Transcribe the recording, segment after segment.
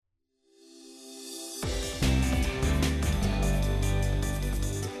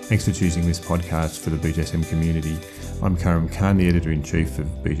Thanks for choosing this podcast for the BJSM community. I'm Karim Khan, the Editor-in-Chief of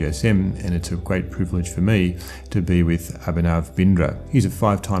BJSM, and it's a great privilege for me to be with Abhinav Bindra. He's a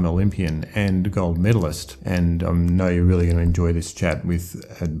 5-time Olympian and gold medalist, and I know you're really going to enjoy this chat with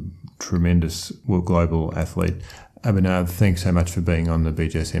a tremendous global athlete. Abhinav, thanks so much for being on the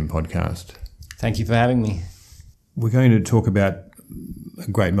BJSM podcast. Thank you for having me. We're going to talk about a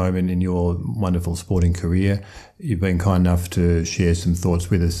great moment in your wonderful sporting career. You've been kind enough to share some thoughts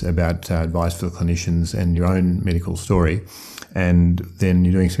with us about advice for clinicians and your own medical story. And then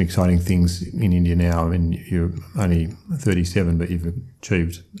you're doing some exciting things in India now. I mean, you're only 37, but you've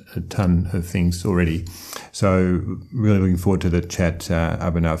achieved a ton of things already. So really looking forward to the chat,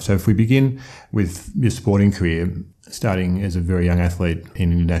 Abhinav. So if we begin with your sporting career, starting as a very young athlete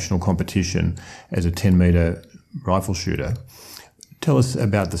in international competition as a 10-metre rifle shooter, tell us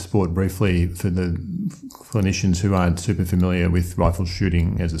about the sport briefly for the clinicians who aren't super familiar with rifle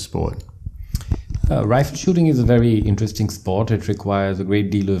shooting as a sport. Rifle shooting is a very interesting sport. It requires a great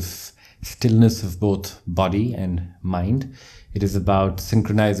deal of stillness of both body and mind. It is about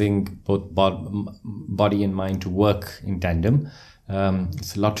synchronizing both body and mind to work in tandem.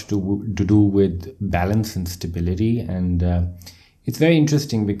 It's a lot to do with balance and stability, and it's very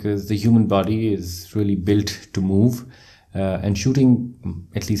interesting because the human body is really built to move. And shooting,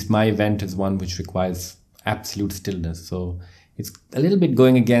 at least my event, is one which requires absolute stillness. So it's a little bit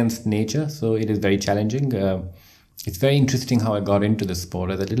going against nature, so it is very challenging. It's very interesting how I got into the sport.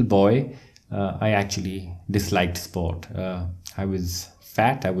 As a little boy, I actually disliked sport. I was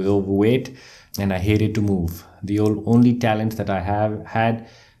fat, I was overweight, and I hated to move. The only talent that I had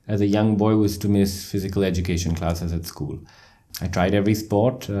as a young boy was to miss physical education classes at school. I tried every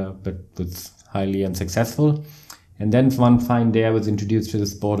sport, but was highly unsuccessful. And then one fine day I was introduced to the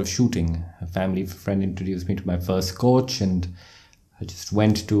sport of shooting. A family friend introduced me to my first coach, and I just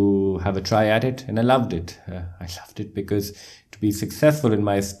went to have a try at it, and I loved it. I loved it because to be successful in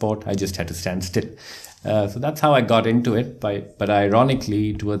my sport, I just had to stand still. So that's how I got into it. But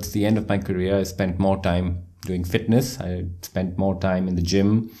ironically, towards the end of my career, I spent more time doing fitness. I spent more time in the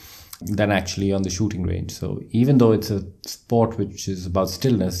gym than actually on the shooting range. So even though it's a sport which is about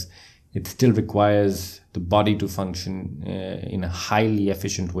stillness, it still requires the body to function in a highly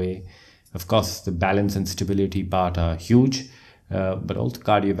efficient way. Of course, the balance and stability part are huge, but also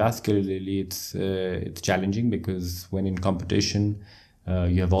cardiovascularly, it's challenging because when in competition,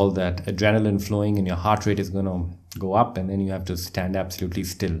 you have all that adrenaline flowing and your heart rate is going to go up, and then you have to stand absolutely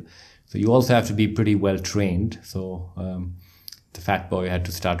still. So you also have to be pretty well trained. So the fat boy had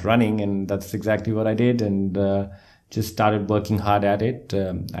to start running, and that's exactly what I did, and just started working hard at it.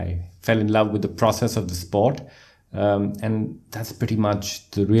 I fell in love with the process of the sport. And that's pretty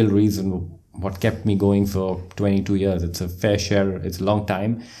much the real reason what kept me going for 22 years. It's a fair share, it's a long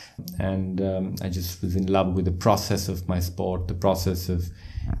time. And I just was in love with the process of my sport, the process of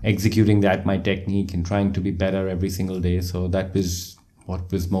executing my technique and trying to be better every single day. So that was what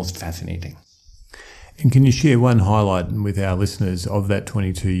was most fascinating. And can you share one highlight with our listeners of that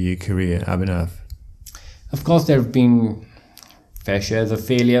 22-year career, Abhinav? Of course, there have been fair shares of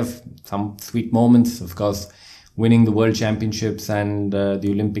failure, some sweet moments. Of course, winning the World Championships and the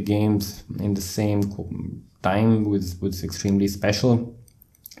Olympic Games in the same time was extremely special.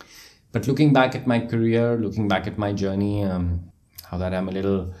 But looking back at my career, looking back at my journey, how that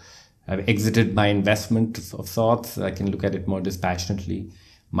I've exited my investment of sorts. I can look at it more dispassionately.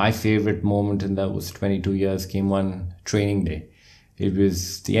 My favorite moment in those 22 years came one training day. It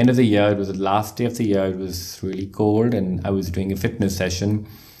was the end of the year. It was the last day of the year. It was really cold, and I was doing a fitness session,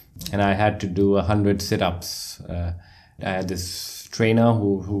 and I had to do 100 sit-ups. I had this trainer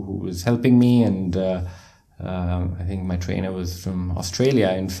who was helping me, and I think my trainer was from Australia,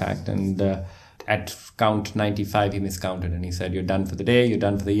 in fact. And at count 95, he miscounted, and he said, "You're done for the day. You're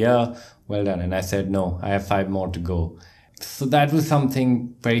done for the year. Well done." And I said, "No, I have 5 more to go." So that was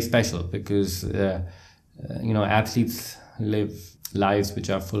something very special because athletes live lives which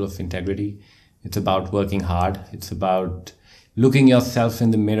are full of integrity. It's about working hard. It's about looking yourself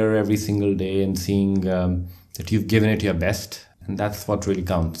in the mirror every single day and seeing that you've given it your best. And that's what really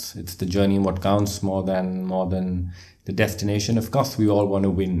counts. It's the journey what counts more than the destination. Of course, we all want to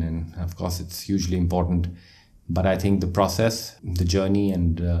win, and of course, it's hugely important. But I think the process, the journey,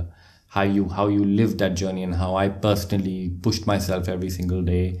 and how you live that journey, and how I personally pushed myself every single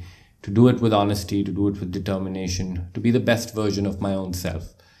day to do it with honesty, to do it with determination, to be the best version of my own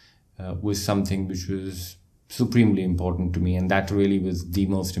self, was something which was supremely important to me. And that really was the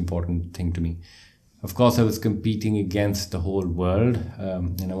most important thing to me. Of course, I was competing against the whole world,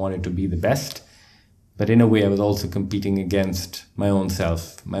 and I wanted to be the best. But in a way, I was also competing against my own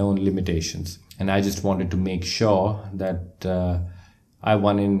self, my own limitations. And I just wanted to make sure that I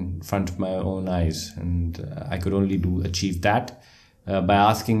won in front of my own eyes. And I could only achieve that by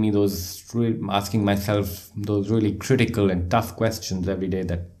asking myself those really critical and tough questions every day,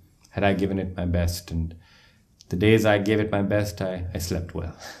 that had I given it my best. And the days I gave it my best, I slept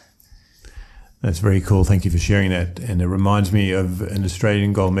well. That's very cool. Thank you for sharing that. And it reminds me of an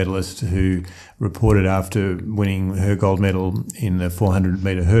Australian gold medalist who reported after winning her gold medal in the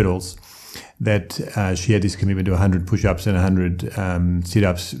 400-metre hurdles that she had this commitment to 100 push-ups and 100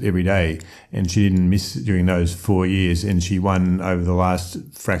 sit-ups every day. And she didn't miss during those 4 years. And she won over the last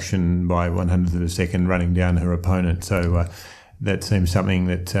fraction by 100th of a second, running down her opponent. So that seems something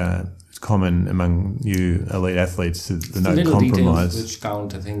that is common among you elite athletes, the no little compromise. Details which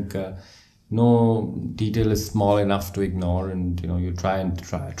count, I think. No detail is small enough to ignore, and you try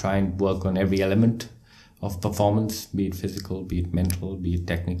and work on every element of performance, be it physical, be it mental, be it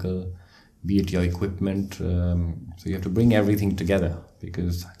technical, be it your equipment. So you have to bring everything together,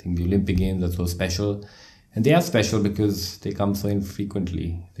 because I think the Olympic Games are so special, and they are special because they come so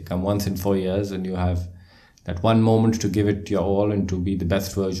infrequently. They come once in 4 years, and you have that one moment to give it your all and to be the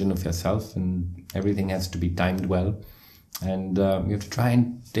best version of yourself, and everything has to be timed well. And you have to try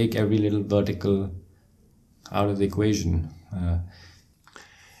and take every little vertical out of the equation.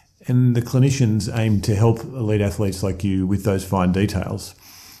 And the clinicians aim to help elite athletes like you with those fine details.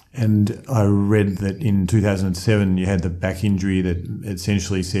 And I read that in 2007 you had the back injury that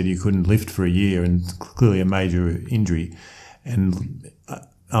essentially said you couldn't lift for a year, and clearly a major injury. And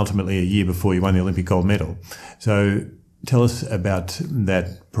ultimately a year before you won the Olympic gold medal. So tell us about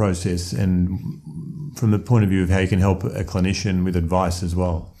that process, and from the point of view of how you can help a clinician with advice as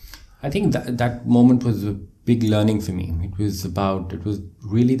well. I think that moment was a big learning for me. It was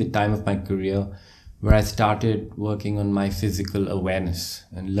really the time of my career where I started working on my physical awareness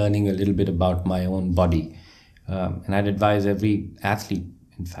and learning a little bit about my own body. And I'd advise every athlete,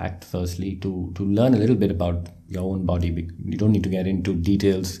 in fact, firstly, to learn a little bit about your own body. You don't need to get into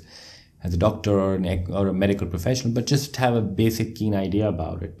details as a doctor or a medical professional, but just have a basic keen idea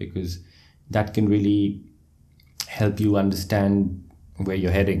about it, because that can really help you understand where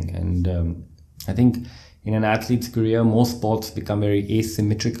you're heading. And I think in an athlete's career, most sports become very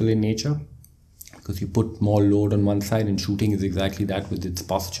asymmetrical in nature, because you put more load on one side, and shooting is exactly that with its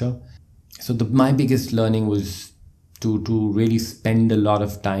posture. So my biggest learning was to really spend a lot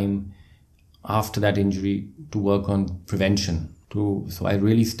of time after that injury to work on prevention. So I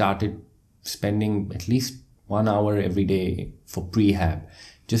really started spending at least 1 hour every day for prehab,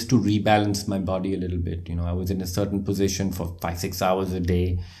 just to rebalance my body a little bit. I was in a certain position for 5-6 hours a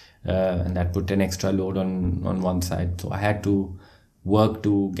day, and that put an extra load on one side. So I had to work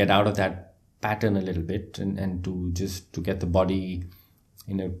to get out of that pattern a little bit, and to get the body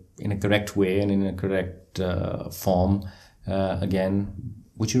in a correct way and in a correct form again,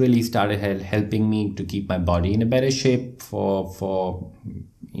 which really started helping me to keep my body in a better shape for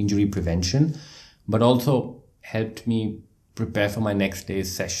injury prevention, but also helped me prepare for my next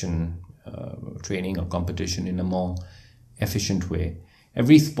day's session, training or competition in a more efficient way.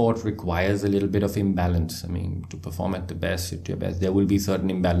 Every sport requires a little bit of imbalance. I mean, to perform at your best, there will be certain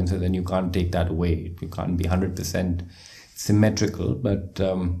imbalances, and you can't take that away. You can't be 100% symmetrical, but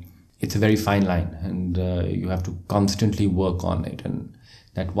it's a very fine line, and you have to constantly work on it. And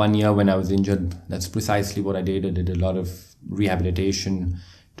that 1 year when I was injured, that's precisely what I did. I did a lot of rehabilitation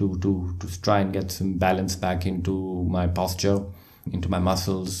to try and get some balance back into my posture, into my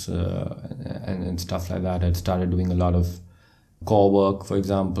muscles, and stuff like that. I started doing a lot of core work, for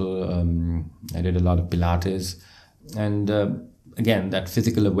example. I did a lot of Pilates, and again, that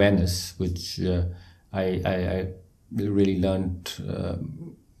physical awareness, which I really learned,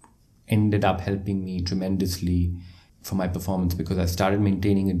 ended up helping me tremendously for my performance, because I started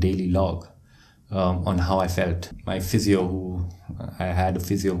maintaining a daily log on how I felt. I had a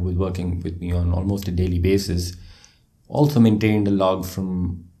physio who was working with me on almost a daily basis, also maintained a log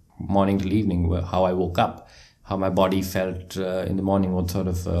from morning till evening, how I woke up, how my body felt in the morning, what sort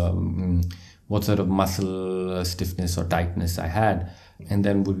of muscle stiffness or tightness I had, and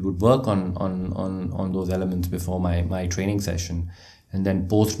then we would work on those elements before my training session, and then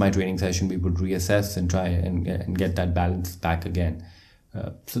post my training session we would reassess and try and get that balance back again.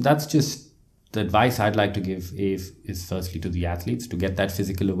 So that's just the advice I'd like to give is firstly to the athletes, to get that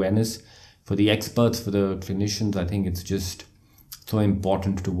physical awareness. For the experts, for the clinicians, I think it's just so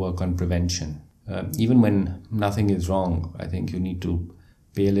important to work on prevention. Even when nothing is wrong, I think you need to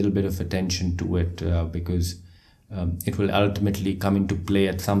pay a little bit of attention to it, because it will ultimately come into play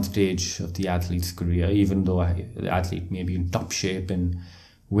at some stage of the athlete's career. Even though the athlete may be in top shape and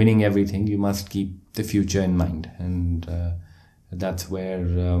winning everything, you must keep the future in mind. And that's where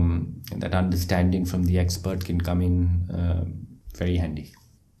that understanding from the expert can come in very handy.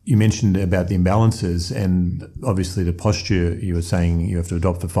 You mentioned about the imbalances and obviously the posture you were saying you have to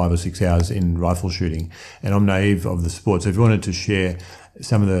adopt for 5 or 6 hours in rifle shooting. And I'm naive of the sport. So if you wanted to share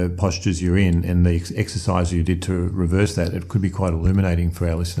some of the postures you're in and the exercise you did to reverse that, it could be quite illuminating for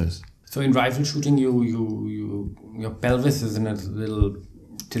our listeners. So in rifle shooting, your pelvis is in a little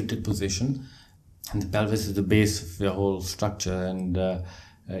tilted position, and the pelvis is the base of your whole structure, and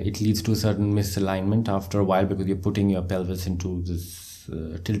it leads to a certain misalignment after a while because you're putting your pelvis into this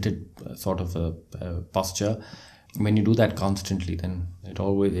tilted sort of a posture. When you do that constantly, then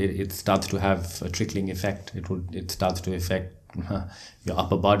it starts to have a trickling effect. It starts to affect your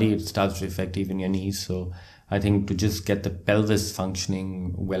upper body. It starts to affect even your knees. So I think to just get the pelvis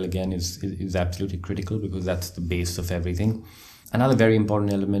functioning well again is absolutely critical, because that's the base of everything. Another very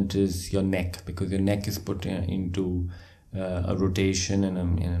important element is your neck, because your neck is put into a rotation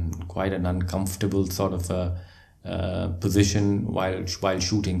and quite an uncomfortable sort of a position while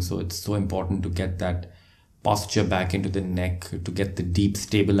shooting. So it's so important to get that posture back into the neck, to get the deep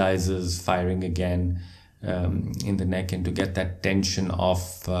stabilizers firing again in the neck, and to get that tension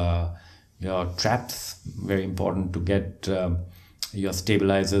off your traps. Very important to get your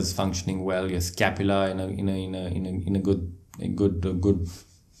stabilizers functioning well, your scapula in a good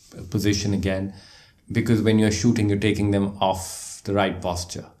position again, because when you're shooting, you're taking them off the right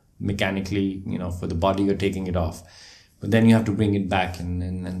posture. Mechanically, for the body, you're taking it off, but then you have to bring it back,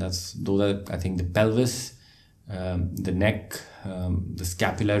 and those are, I think, the pelvis, the neck, the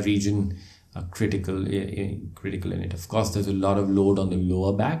scapular region are critical in it. Of course, there's a lot of load on the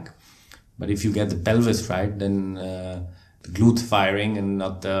lower back, but if you get the pelvis right, then the glutes firing and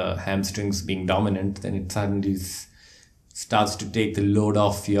not the hamstrings being dominant, then it suddenly starts to take the load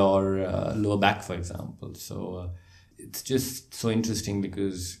off your lower back, for example. So it's just so interesting,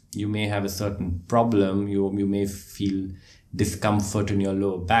 because you may have a certain problem, you may feel discomfort in your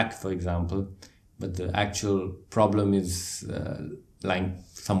lower back, for example, but the actual problem is lying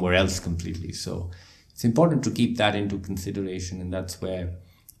somewhere else completely. So it's important to keep that into consideration, and that's where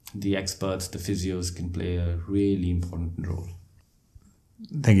the experts, the physios, can play a really important role.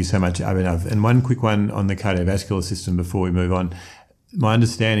 Thank you so much, Abhinav. And one quick one on the cardiovascular system before we move on. My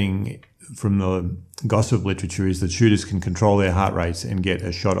understanding from the gossip literature is that shooters can control their heart rates and get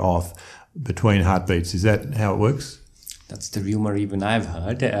a shot off between heartbeats. Is that how it works? That's the rumor even I've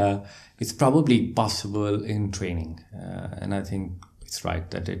heard. It's probably possible in training, and I think it's right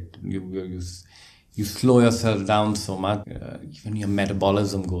that you slow yourself down so much, even your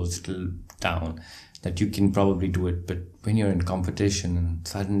metabolism goes still down, that you can probably do it. But when you're in competition and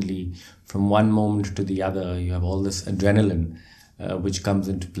suddenly from one moment to the other you have all this adrenaline which comes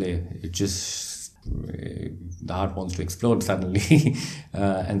into play, it just the heart wants to explode suddenly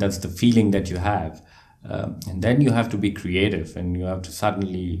and that's the feeling that you have, and then you have to be creative, and you have to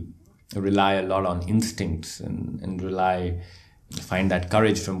suddenly rely a lot on instincts and find that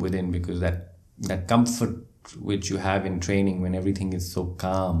courage from within, because that comfort which you have in training when everything is so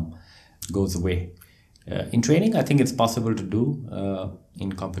calm goes away. In training, I think it's possible to do.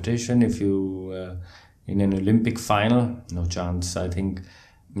 In competition, if you in an Olympic final, no chance. I think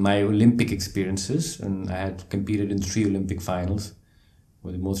my Olympic experiences, and I had competed in 3 Olympic finals,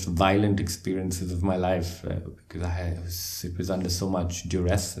 were the most violent experiences of my life, because it was under so much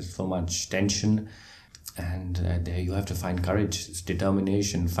duress, so much tension, and there you have to find courage,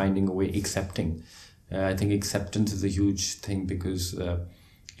 determination, finding a way, accepting. I think acceptance is a huge thing, because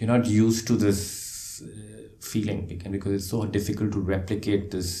you're not used to this feeling, because it's so difficult to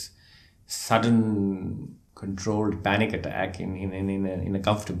replicate this sudden controlled panic attack in a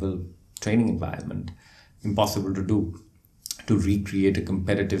comfortable training environment. Impossible to do, to recreate a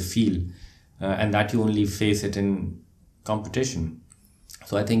competitive feel, and that you only face it in competition.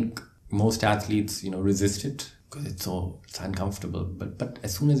 So I think most athletes, resist it because it's uncomfortable. But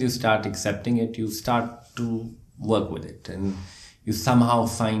as soon as you start accepting it, you start to work with it, and you somehow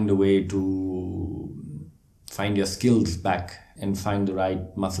find a way to find your skills back and find the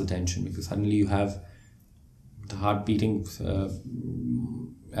right muscle tension, because suddenly you have the heart beating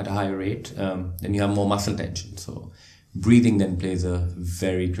at a higher rate, then you have more muscle tension. So breathing then plays a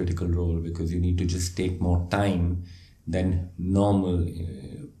very critical role, because you need to just take more time than normal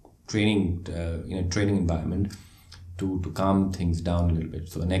training in a training environment to calm things down a little bit.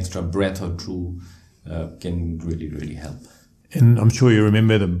 So an extra breath or two can really, really help. And I'm sure you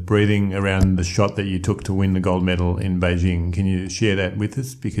remember the breathing around the shot that you took to win the gold medal in Beijing. Can you share that with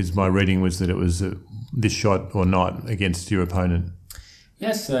us? Because my reading was that it was this shot or not against your opponent.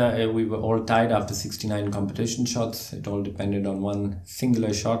 Yes, we were all tied after 69 competition shots. It all depended on one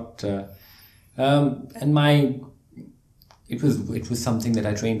singular shot. It was something that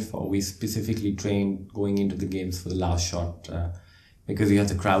I trained for. We specifically trained going into the games for the last shot because you have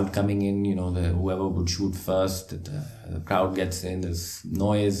the crowd coming in. Whoever would shoot first, the crowd gets in. There's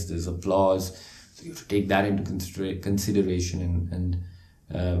noise, there's applause. So you have to take that into consideration. And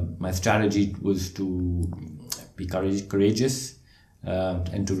my strategy was to be courageous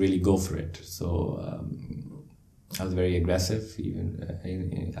and to really go for it. So I was very aggressive.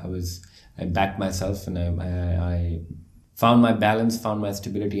 I backed myself, and I found my balance, found my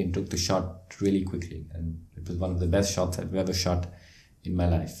stability, and took the shot really quickly. And it was one of the best shots I've ever shot in my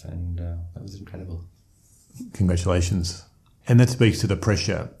life, and that was incredible. Congratulations. And that speaks to the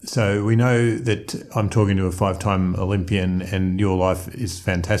pressure. So we know that I'm talking to a 5-time Olympian, and your life is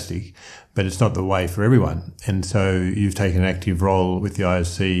fantastic, but it's not the way for everyone. And so you've taken an active role with the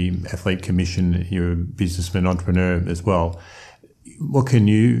IOC Athlete Commission. You're a businessman, entrepreneur as well. What can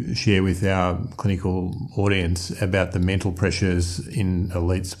you share with our clinical audience about the mental pressures in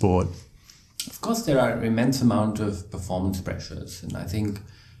elite sport? Of course, there are immense amount of performance pressures, and I think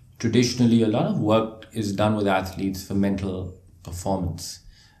traditionally a lot of work is done with athletes for mental performance,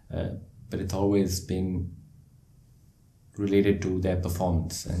 but it's always been related to their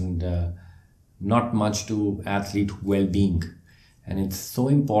performance and not much to athlete well-being. And it's so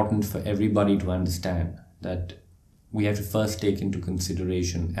important for everybody to understand that we have to first take into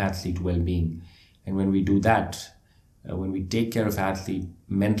consideration athlete well-being. And when we do that, when we take care of athlete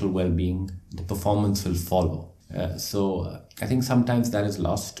mental well-being, the performance will follow. So I think sometimes that is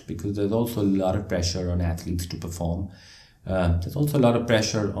lost because there's also a lot of pressure on athletes to perform. There's also a lot of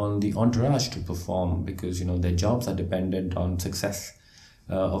pressure on the entourage to perform because their jobs are dependent on success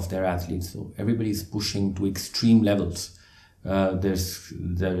of their athletes. So everybody's pushing to extreme levels. There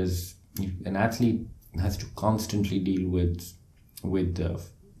is an athlete has to constantly deal with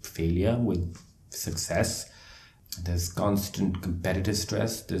failure, with success. There's constant competitive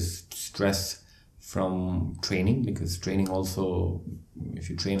stress. There's stress from training, because training also, if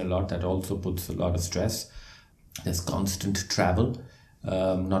you train a lot, that also puts a lot of stress. There's constant travel,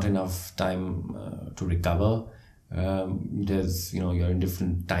 not enough time to recover. There's, you're in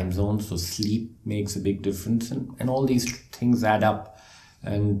different time zones, so sleep makes a big difference, and all these things add up.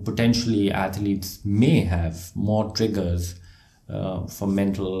 And potentially athletes may have more triggers for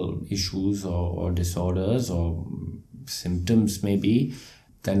mental issues or disorders or symptoms maybe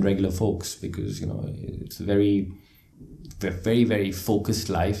than regular folks, because it's a very, very, very focused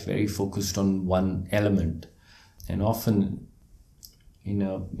life, very focused on one element. And often in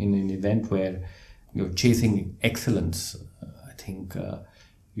an event where you're chasing excellence, I think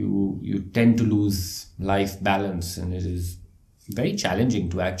you tend to lose life balance, and it is very challenging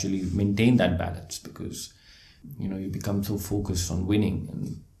to actually maintain that balance because you become so focused on winning,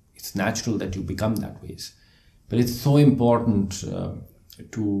 and it's natural that you become that way. But it's so important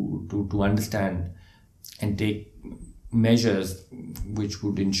to understand and take measures which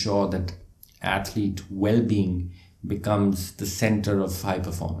would ensure that athlete well-being becomes the center of high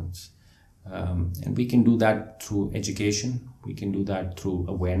performance. And we can do that through education, we can do that through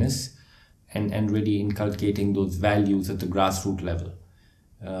awareness, and really inculcating those values at the grassroots level.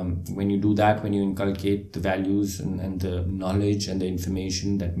 When you do that, when you inculcate the values and the knowledge and the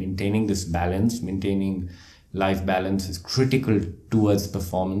information that maintaining this balance, maintaining life balance is critical towards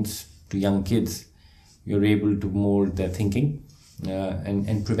performance to young kids, you're able to mold their thinking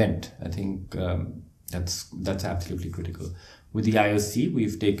and prevent. I think that's absolutely critical. With the IOC,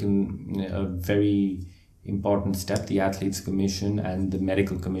 we've taken a very important step. The Athletes Commission and the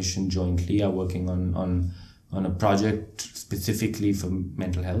Medical Commission jointly are working on a project specifically for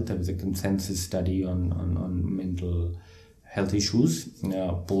mental health. There was a consensus study on mental health issues.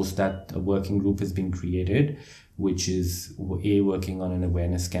 Post that, a working group has been created, which is working on an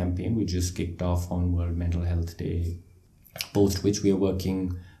awareness campaign. We just kicked off on World Mental Health Day, post which we are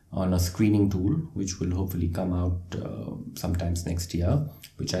working on a screening tool, which will hopefully come out sometimes next year,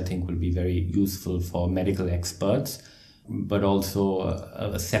 which I think will be very useful for medical experts, but also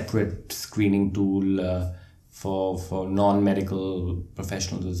a separate screening tool for non-medical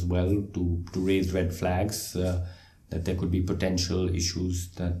professionals as well, to raise red flags that there could be potential issues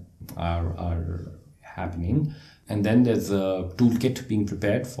that are happening. And then there's a toolkit being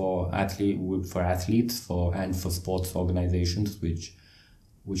prepared for athletes and for sports organizations, which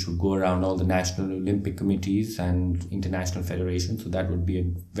which would go around all the national Olympic committees and international federations. So that would be a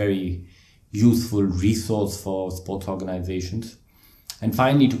very useful resource for sports organizations. And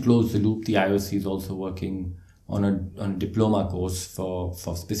finally, to close the loop, the IOC is also working on a diploma course for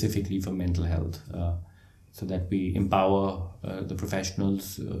specifically for mental health, so that we empower the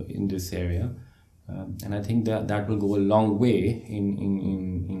professionals in this area. And I think that will go a long way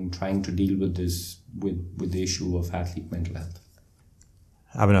in trying to deal with this with the issue of athlete mental health.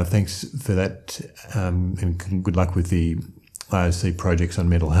 Abhinav, thanks for that, and good luck with the IOC projects on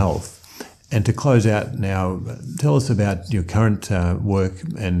mental health. And to close out now, tell us about your current work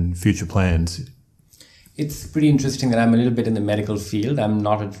and future plans. It's pretty interesting that I'm a little bit in the medical field. I'm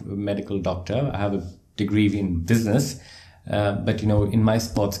not a medical doctor. I have a degree in business. But, in my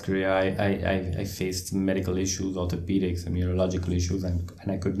sports career, I faced medical issues, orthopedics and neurological issues, and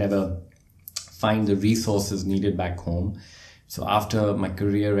I could never find the resources needed back home. So after my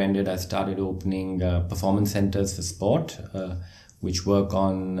career ended, I started opening performance centers for sport, which work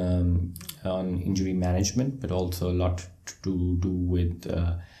on injury management, but also a lot to do with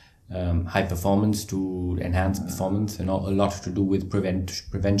high performance to enhance performance, and a lot to do with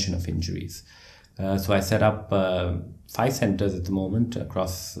prevention of injuries. So I set up 5 centers at the moment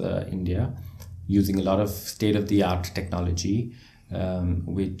across India, using a lot of state-of-the-art technology,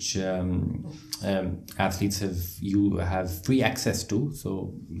 which athletes have free access to.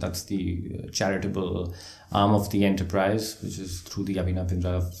 So that's the charitable arm of the enterprise, which is through the Abhinav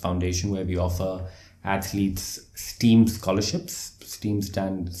Bindra Foundation, where we offer athletes STEAM scholarships. STEAM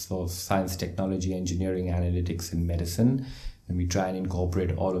stands for Science, Technology, Engineering, Analytics, and Medicine. And we try and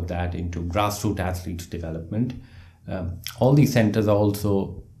incorporate all of that into grassroots athlete development. All these centers are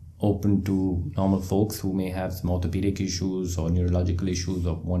also open to normal folks who may have some orthopedic issues or neurological issues,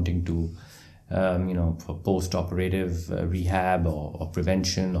 or wanting to, for post-operative rehab or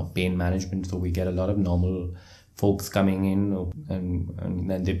prevention or pain management. So we get a lot of normal folks coming in, and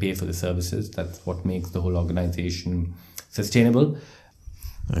then they pay for the services. That's what makes the whole organization sustainable.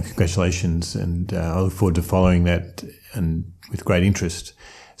 Congratulations, and I look forward to following that and with great interest.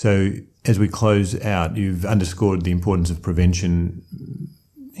 So as we close out, you've underscored the importance of prevention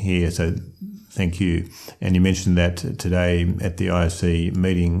here, so thank you. And you mentioned that today at the IOC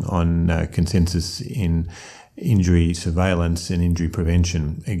meeting on consensus in injury surveillance and injury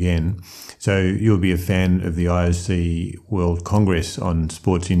prevention again. So you'll be a fan of the IOC World Congress on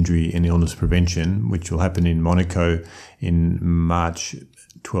Sports Injury and Illness Prevention, which will happen in Monaco in March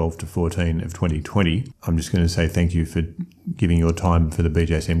 12 to 14 of 2020. I'm just going to say thank you for giving your time for the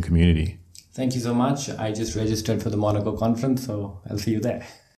BJSM community. Thank you so much. I just registered for the Monaco conference, so I'll see you there.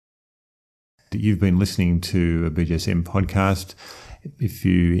 You've been listening to a BJSM podcast. If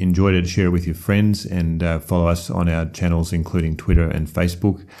you enjoyed it, share it with your friends, and follow us on our channels, including Twitter and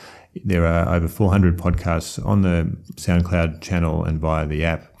Facebook. There are over 400 podcasts on the SoundCloud channel and via the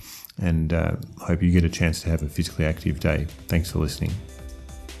app. And I hope you get a chance to have a physically active day. Thanks for listening.